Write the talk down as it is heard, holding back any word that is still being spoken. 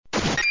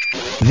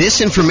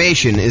This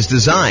information is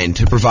designed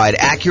to provide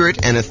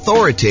accurate and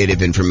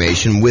authoritative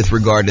information with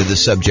regard to the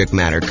subject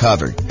matter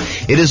covered.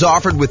 It is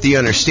offered with the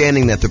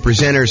understanding that the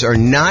presenters are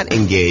not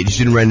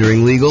engaged in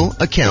rendering legal,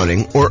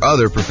 accounting, or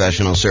other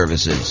professional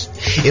services.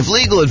 If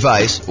legal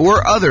advice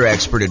or other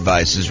expert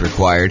advice is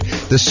required,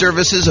 the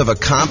services of a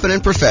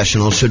competent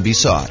professional should be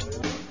sought.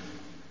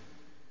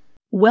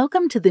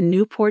 Welcome to the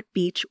Newport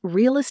Beach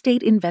Real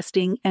Estate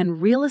Investing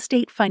and Real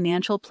Estate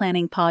Financial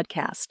Planning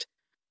Podcast.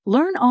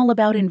 Learn all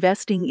about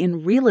investing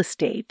in real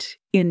estate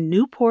in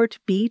Newport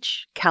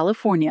Beach,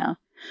 California,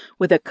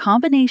 with a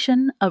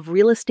combination of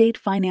real estate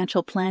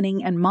financial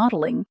planning and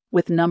modeling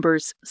with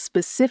numbers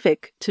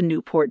specific to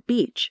Newport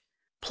Beach,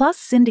 plus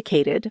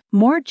syndicated,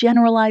 more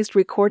generalized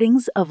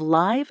recordings of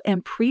live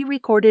and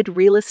pre-recorded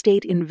real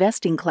estate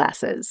investing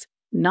classes,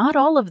 not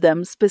all of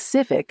them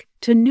specific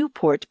to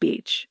Newport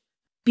Beach.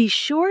 Be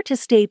sure to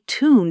stay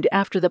tuned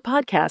after the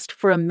podcast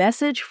for a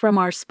message from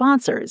our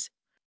sponsors.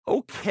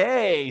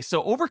 Okay,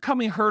 so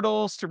overcoming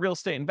hurdles to real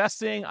estate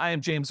investing. I am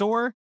James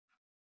Orr.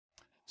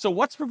 So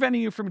what's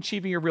preventing you from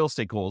achieving your real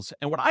estate goals?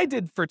 And what I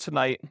did for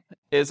tonight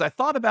is I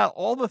thought about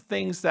all the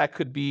things that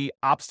could be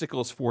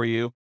obstacles for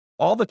you,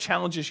 all the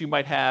challenges you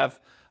might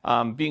have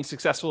being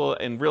successful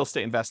in real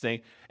estate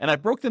investing, and I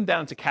broke them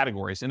down into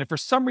categories. And if for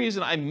some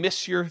reason I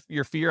missed your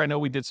fear, I know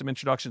we did some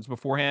introductions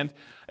beforehand.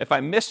 If I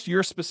missed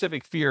your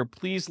specific fear,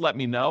 please let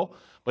me know.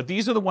 But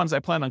these are the ones I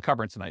plan on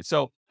covering tonight.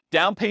 So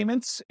down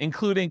payments,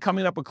 including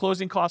coming up with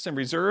closing costs and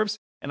reserves.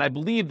 And I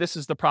believe this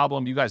is the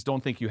problem you guys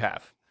don't think you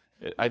have.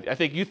 I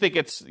think you think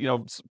it's,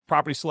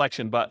 property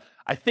selection, but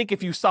I think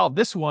if you solve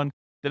this one,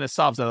 then it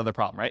solves that other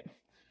problem, right?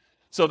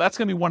 So that's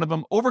going to be one of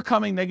them.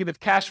 Overcoming negative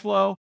cash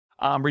flow,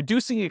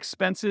 reducing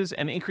expenses,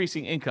 and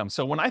increasing income.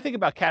 So when I think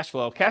about cash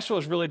flow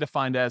is really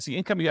defined as the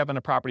income you have on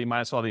a property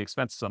minus all the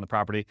expenses on the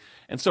property.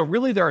 And so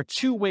really there are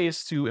two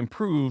ways to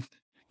improve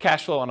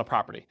cash flow on a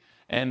property.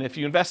 And if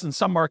you invest in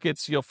some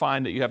markets, you'll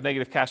find that you have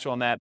negative cash flow on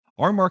that.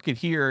 Our market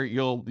here,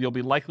 you'll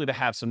be likely to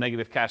have some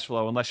negative cash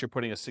flow unless you're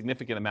putting a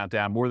significant amount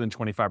down, more than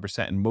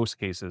 25% in most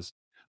cases.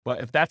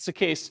 But if that's the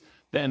case,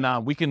 then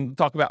we can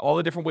talk about all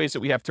the different ways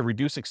that we have to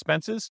reduce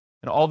expenses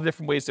and all the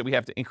different ways that we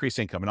have to increase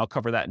income. And I'll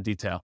cover that in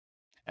detail.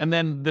 And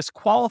then this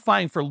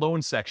qualifying for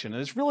loan section, and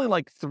there's really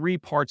like three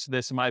parts to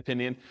this, in my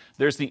opinion.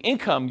 There's the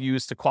income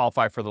used to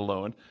qualify for the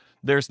loan.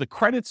 There's the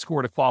credit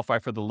score to qualify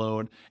for the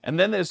loan. And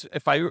then there's,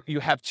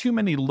 you have too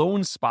many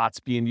loan spots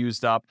being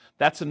used up,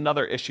 that's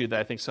another issue that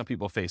I think some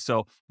people face.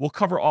 So we'll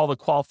cover all the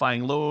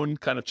qualifying loan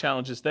kind of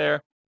challenges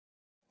there.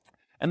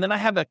 And then I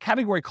have a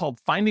category called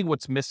finding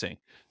what's missing.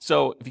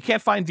 So if you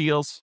can't find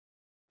deals,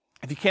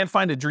 if you can't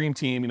find a dream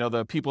team,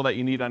 the people that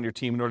you need on your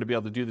team in order to be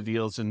able to do the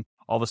deals and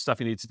all the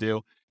stuff you need to do,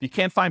 if you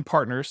can't find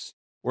partners,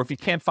 or if you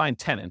can't find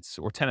tenants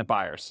or tenant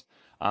buyers.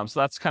 So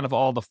that's kind of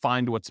all the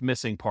find what's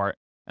missing part.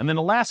 And then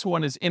the last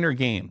one is inner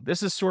game.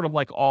 This is sort of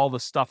like all the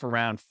stuff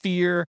around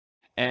fear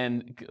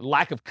and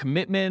lack of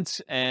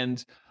commitment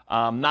and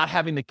not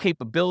having the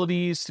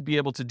capabilities to be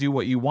able to do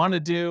what you want to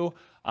do,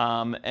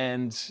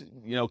 and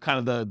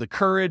kind of the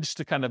courage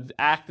to kind of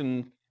act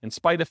in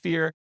spite of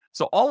fear.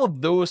 So all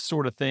of those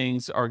sort of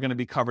things are going to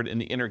be covered in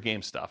the inner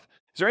game stuff.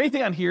 Is there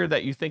anything on here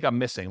that you think I'm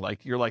missing?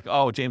 Like you're like,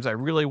 oh, James, I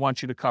really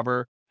want you to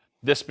cover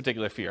this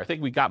particular fear. I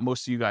think we got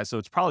most of you guys, so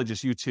it's probably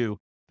just you two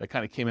that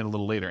kind of came in a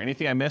little later.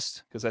 Anything I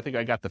missed? Because I think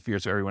I got the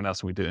fears of everyone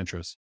else when we did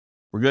intros.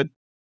 We're good?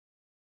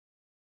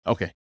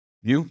 Okay.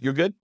 You're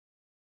good?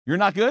 You're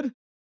not good?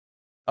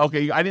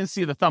 Okay, I didn't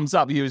see the thumbs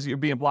up. You're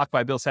being blocked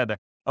by Bill's head there.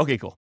 Okay,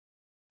 cool.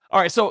 All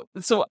right, so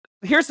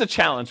here's the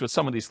challenge with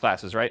some of these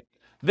classes, right?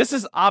 This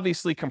is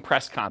obviously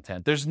compressed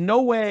content. There's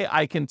no way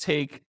I can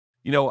take,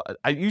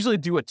 I usually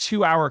do a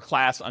 2-hour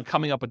class on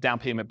coming up with down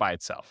payment by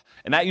itself.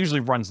 And that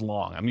usually runs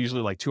long. I'm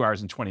usually like 2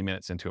 hours and 20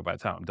 minutes into it by the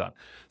time I'm done.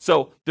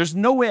 So there's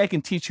no way I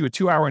can teach you a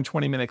 2-hour and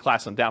 20-minute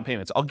class on down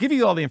payments. I'll give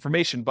you all the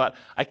information, but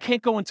I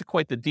can't go into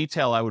quite the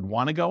detail I would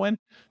want to go in.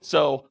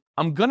 So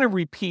I'm going to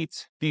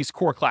repeat these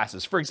core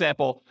classes. For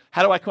example,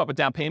 how do I come up with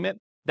down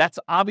payment? That's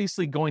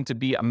obviously going to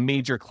be a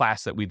major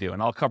class that we do.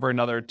 And I'll cover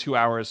another 2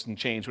 hours and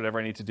change whatever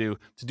I need to do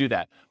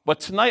that.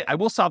 But tonight I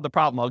will solve the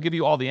problem. I'll give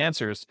you all the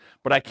answers,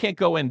 but I can't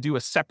go and do a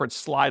separate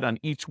slide on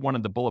each one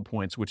of the bullet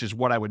points, which is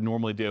what I would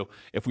normally do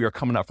if we were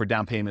coming up for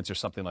down payments or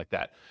something like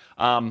that.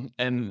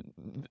 And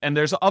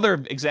there's other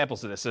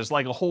examples of this. There's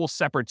like a whole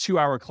separate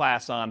 2-hour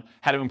class on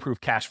how to improve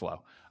cash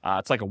flow.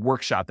 It's like a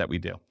workshop that we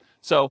do.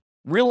 So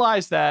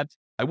realize that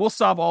I will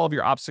solve all of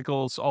your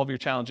obstacles, all of your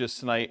challenges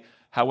tonight.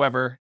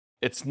 However,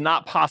 it's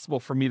not possible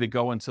for me to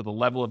go into the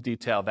level of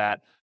detail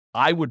that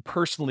I would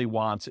personally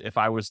want if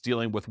I was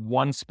dealing with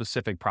one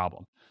specific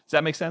problem. Does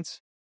that make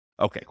sense?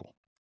 Okay, cool.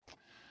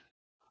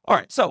 All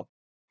right, so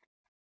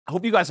I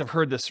hope you guys have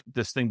heard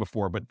this thing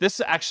before, but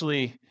this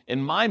actually,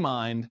 in my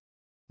mind,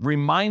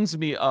 reminds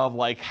me of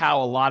like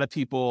how a lot of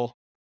people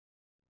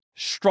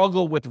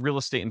struggle with real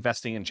estate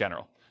investing in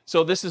general.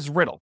 So this is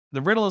riddle.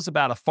 The riddle is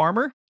about a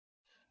farmer,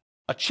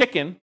 a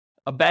chicken,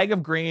 a bag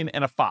of grain,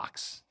 and a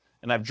fox.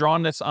 And I've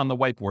drawn this on the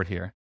whiteboard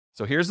here.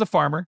 So here's the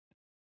farmer,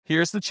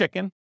 here's the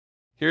chicken,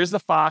 here's the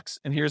fox,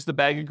 and here's the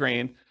bag of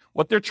grain.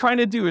 What they're trying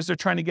to do is they're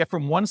trying to get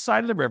from one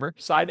side of the river,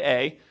 side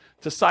A,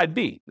 to side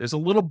B. There's a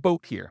little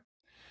boat here.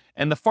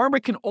 And the farmer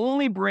can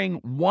only bring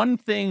one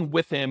thing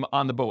with him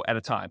on the boat at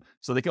a time.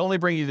 So they can only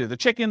bring either the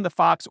chicken, the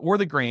fox, or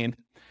the grain.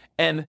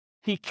 And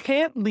he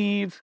can't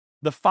leave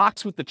the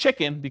fox with the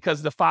chicken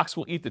because the fox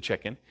will eat the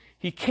chicken.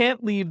 He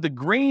can't leave the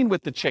grain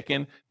with the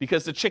chicken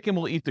because the chicken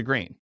will eat the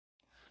grain.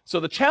 So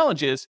the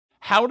challenge is,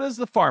 how does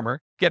the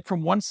farmer get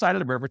from one side of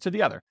the river to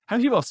the other? How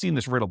many people have seen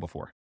this riddle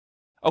before?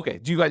 Okay,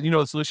 do you guys,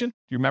 know the solution? Do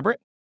you remember it?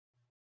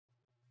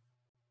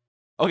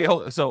 Okay,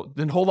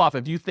 hold off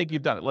if you think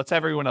you've done it. Let's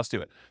have everyone else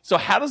do it. So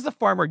how does the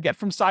farmer get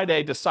from side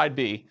A to side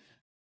B,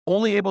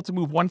 only able to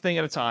move one thing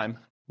at a time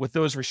with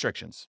those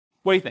restrictions?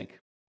 What do you think?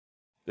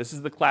 This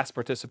is the class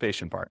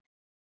participation part.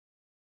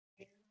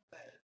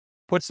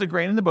 Puts the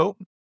grain in the boat.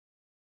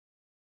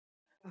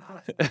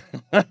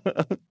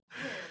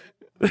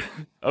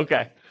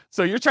 Okay,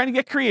 so you're trying to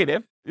get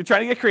creative.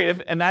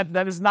 And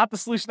that is not the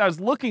solution I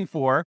was looking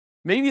for.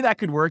 Maybe that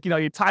could work.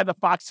 You tie the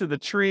fox to the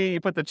tree, you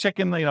put the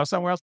chicken,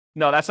 somewhere else.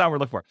 No, that's not what we're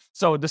looking for.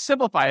 So to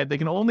simplify it, they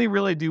can only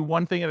really do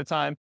one thing at a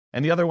time,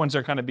 and the other ones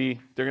are going to be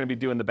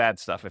doing the bad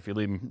stuff if you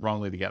leave them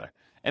wrongly together.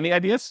 Any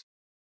ideas?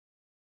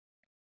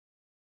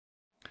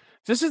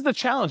 This is the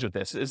challenge with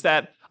this, is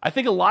that I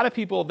think a lot of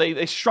people,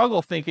 they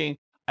struggle thinking,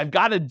 I've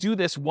got to do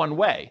this one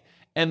way.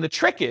 And the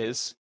trick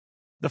is,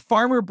 the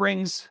farmer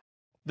brings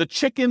the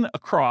chicken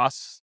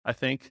across, I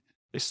think.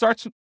 It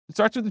starts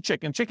with the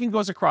chicken. Chicken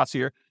goes across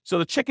here. So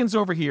the chicken's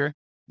over here,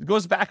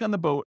 goes back on the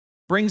boat,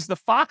 brings the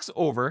fox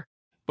over,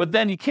 but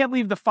then you can't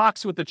leave the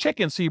fox with the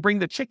chicken, so you bring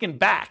the chicken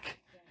back.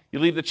 You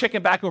leave the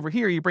chicken back over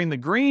here, you bring the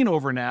grain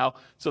over now,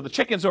 so the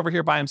chicken's over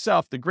here by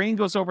himself. The grain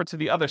goes over to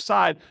the other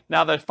side.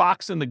 Now the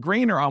fox and the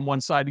grain are on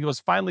one side. He goes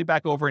finally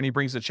back over and he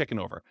brings the chicken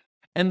over.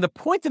 And the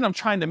point that I'm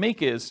trying to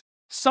make is,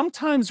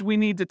 sometimes we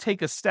need to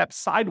take a step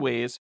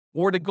sideways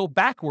or to go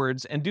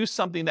backwards and do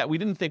something that we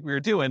didn't think we were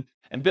doing.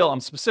 And Bill,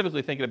 I'm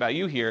specifically thinking about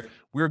you here.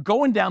 We're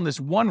going down this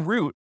one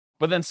route,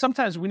 but then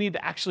sometimes we need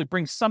to actually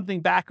bring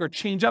something back or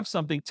change up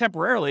something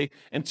temporarily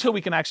until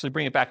we can actually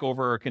bring it back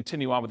over or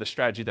continue on with the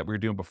strategy that we were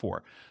doing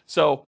before.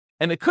 So,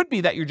 and it could be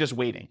that you're just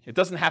waiting. It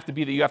doesn't have to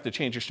be that you have to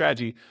change your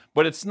strategy,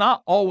 but it's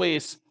not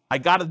always, I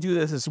got to do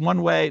this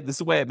one way. This is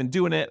the way I've been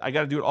doing it. I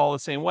got to do it all the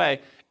same way.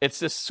 It's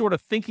this sort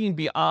of thinking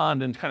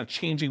beyond and kind of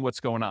changing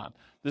what's going on.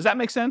 Does that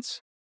make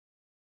sense?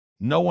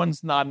 No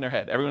one's nodding their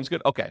head. Everyone's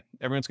good? Okay.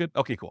 Everyone's good?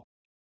 Okay, cool.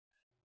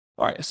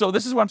 All right. So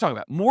this is what I'm talking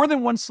about. More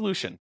than one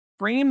solution.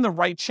 Frame the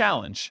right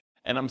challenge.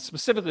 And I'm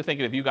specifically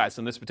thinking of you guys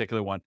in this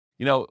particular one.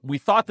 We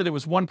thought that it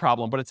was one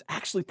problem, but it's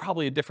actually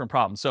probably a different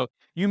problem. So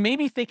you may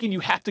be thinking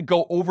you have to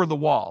go over the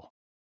wall.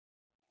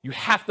 You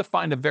have to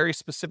find a very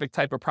specific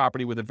type of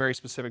property with a very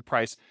specific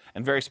price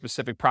and very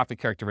specific profit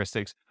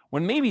characteristics,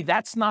 when maybe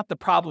that's not the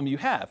problem you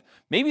have.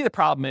 Maybe the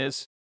problem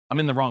is, I'm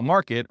in the wrong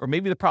market, or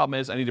maybe the problem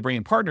is I need to bring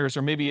in partners,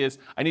 or maybe is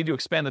I need to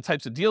expand the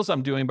types of deals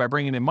I'm doing by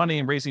bringing in money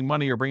and raising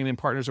money or bringing in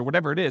partners or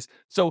whatever it is.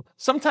 So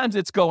sometimes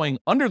it's going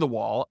under the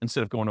wall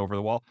instead of going over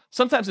the wall.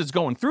 Sometimes it's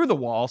going through the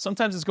wall.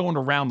 Sometimes it's going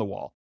around the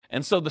wall.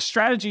 And so the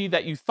strategy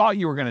that you thought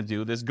you were going to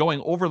do, this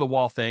going over the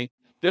wall thing,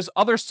 there's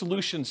other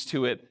solutions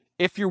to it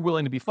if you're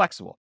willing to be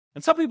flexible.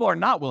 And some people are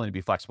not willing to be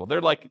flexible. They're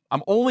like,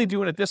 I'm only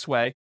doing it this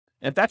way.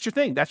 And if that's your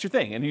thing, that's your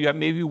thing. And you have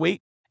maybe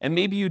wait, and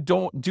maybe you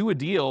don't do a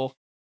deal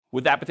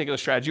with that particular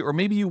strategy, or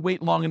maybe you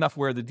wait long enough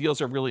where the deals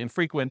are really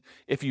infrequent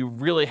if you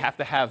really have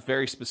to have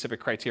very specific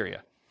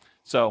criteria.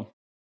 So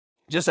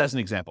just as an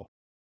example.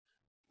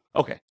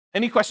 Okay,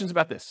 any questions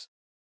about this?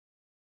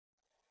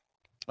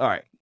 All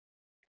right.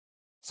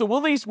 So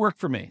will these work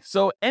for me?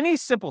 So any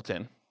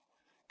simpleton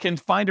can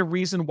find a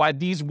reason why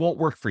these won't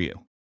work for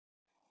you.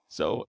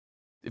 So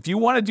if you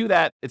want to do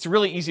that, it's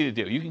really easy to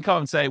do. You can come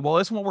and say, well,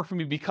 this won't work for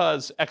me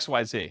because X,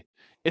 Y, Z.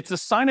 It's a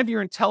sign of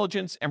your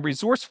intelligence and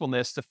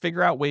resourcefulness to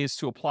figure out ways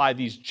to apply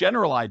these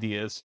general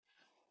ideas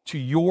to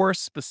your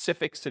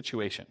specific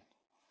situation.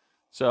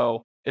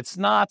 So it's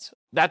not,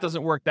 that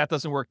doesn't work, that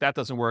doesn't work, that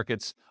doesn't work.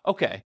 It's,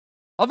 okay,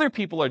 other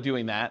people are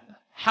doing that.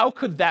 How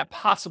could that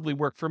possibly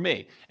work for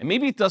me? And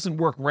maybe it doesn't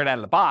work right out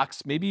of the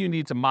box. Maybe you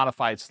need to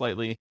modify it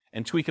slightly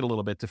and tweak it a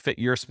little bit to fit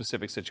your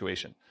specific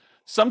situation.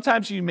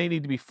 Sometimes you may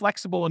need to be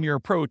flexible in your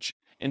approach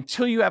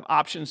until you have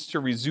options to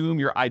resume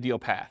your ideal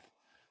path.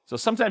 So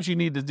sometimes you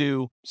need to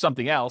do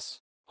something else,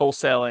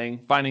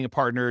 wholesaling, finding a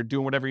partner,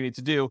 doing whatever you need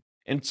to do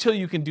until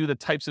you can do the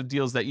types of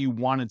deals that you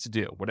wanted to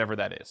do, whatever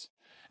that is.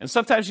 And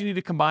sometimes you need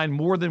to combine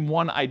more than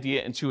one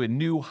idea into a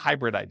new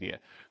hybrid idea.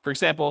 For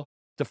example,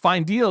 to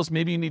find deals,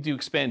 maybe you need to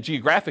expand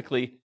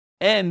geographically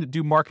and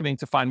do marketing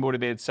to find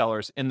motivated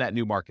sellers in that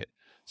new market.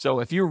 So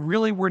if you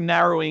really were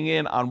narrowing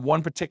in on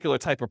one particular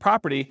type of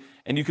property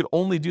and you could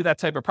only do that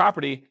type of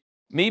property,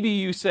 maybe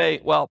you say,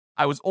 well,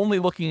 I was only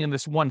looking in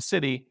this one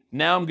city.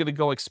 Now I'm going to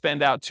go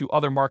expand out to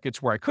other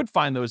markets where I could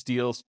find those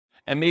deals.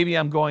 And maybe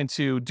I'm going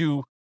to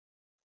do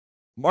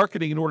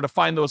marketing in order to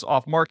find those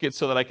off market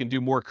so that I can do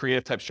more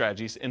creative type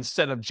strategies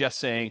instead of just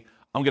saying,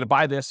 I'm going to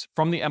buy this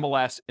from the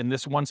MLS in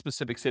this one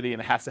specific city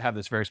and it has to have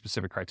this very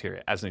specific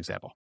criteria, as an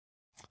example.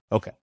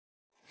 Okay.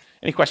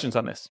 Any questions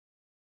on this?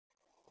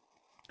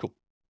 Cool.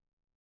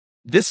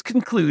 This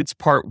concludes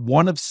part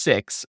 1 of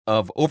 6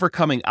 of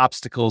Overcoming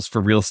Obstacles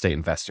for Real Estate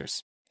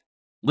Investors.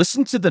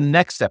 Listen to the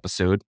next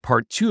episode,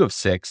 part 2 of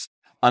 6,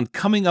 on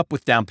coming up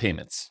with down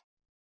payments.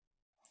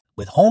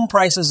 With home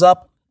prices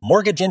up,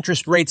 mortgage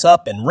interest rates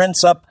up, and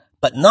rents up,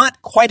 but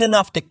not quite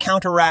enough to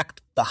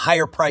counteract the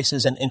higher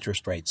prices and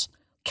interest rates,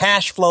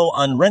 cash flow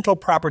on rental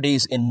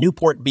properties in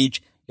Newport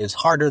Beach is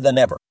harder than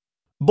ever.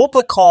 Book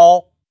a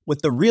call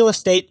with the Real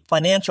Estate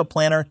Financial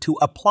Planner to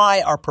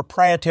apply our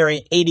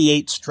proprietary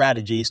 88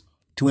 strategies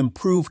to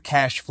improve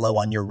cash flow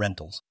on your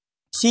rentals.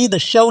 See the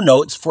show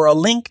notes for a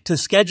link to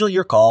schedule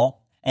your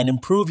call and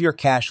improve your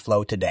cash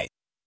flow today.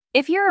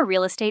 If you're a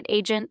real estate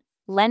agent,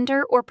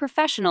 lender, or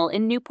professional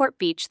in Newport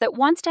Beach that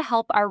wants to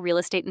help our real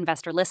estate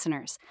investor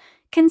listeners,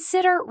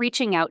 consider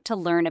reaching out to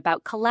learn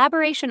about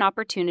collaboration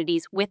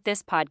opportunities with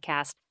this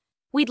podcast.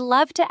 We'd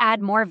love to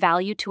add more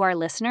value to our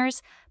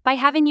listeners by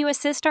having you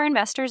assist our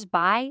investors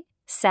buy,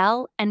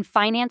 sell, and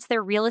finance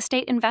their real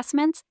estate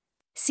investments.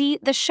 See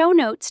the show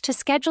notes to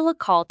schedule a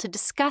call to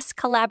discuss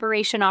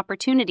collaboration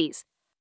opportunities.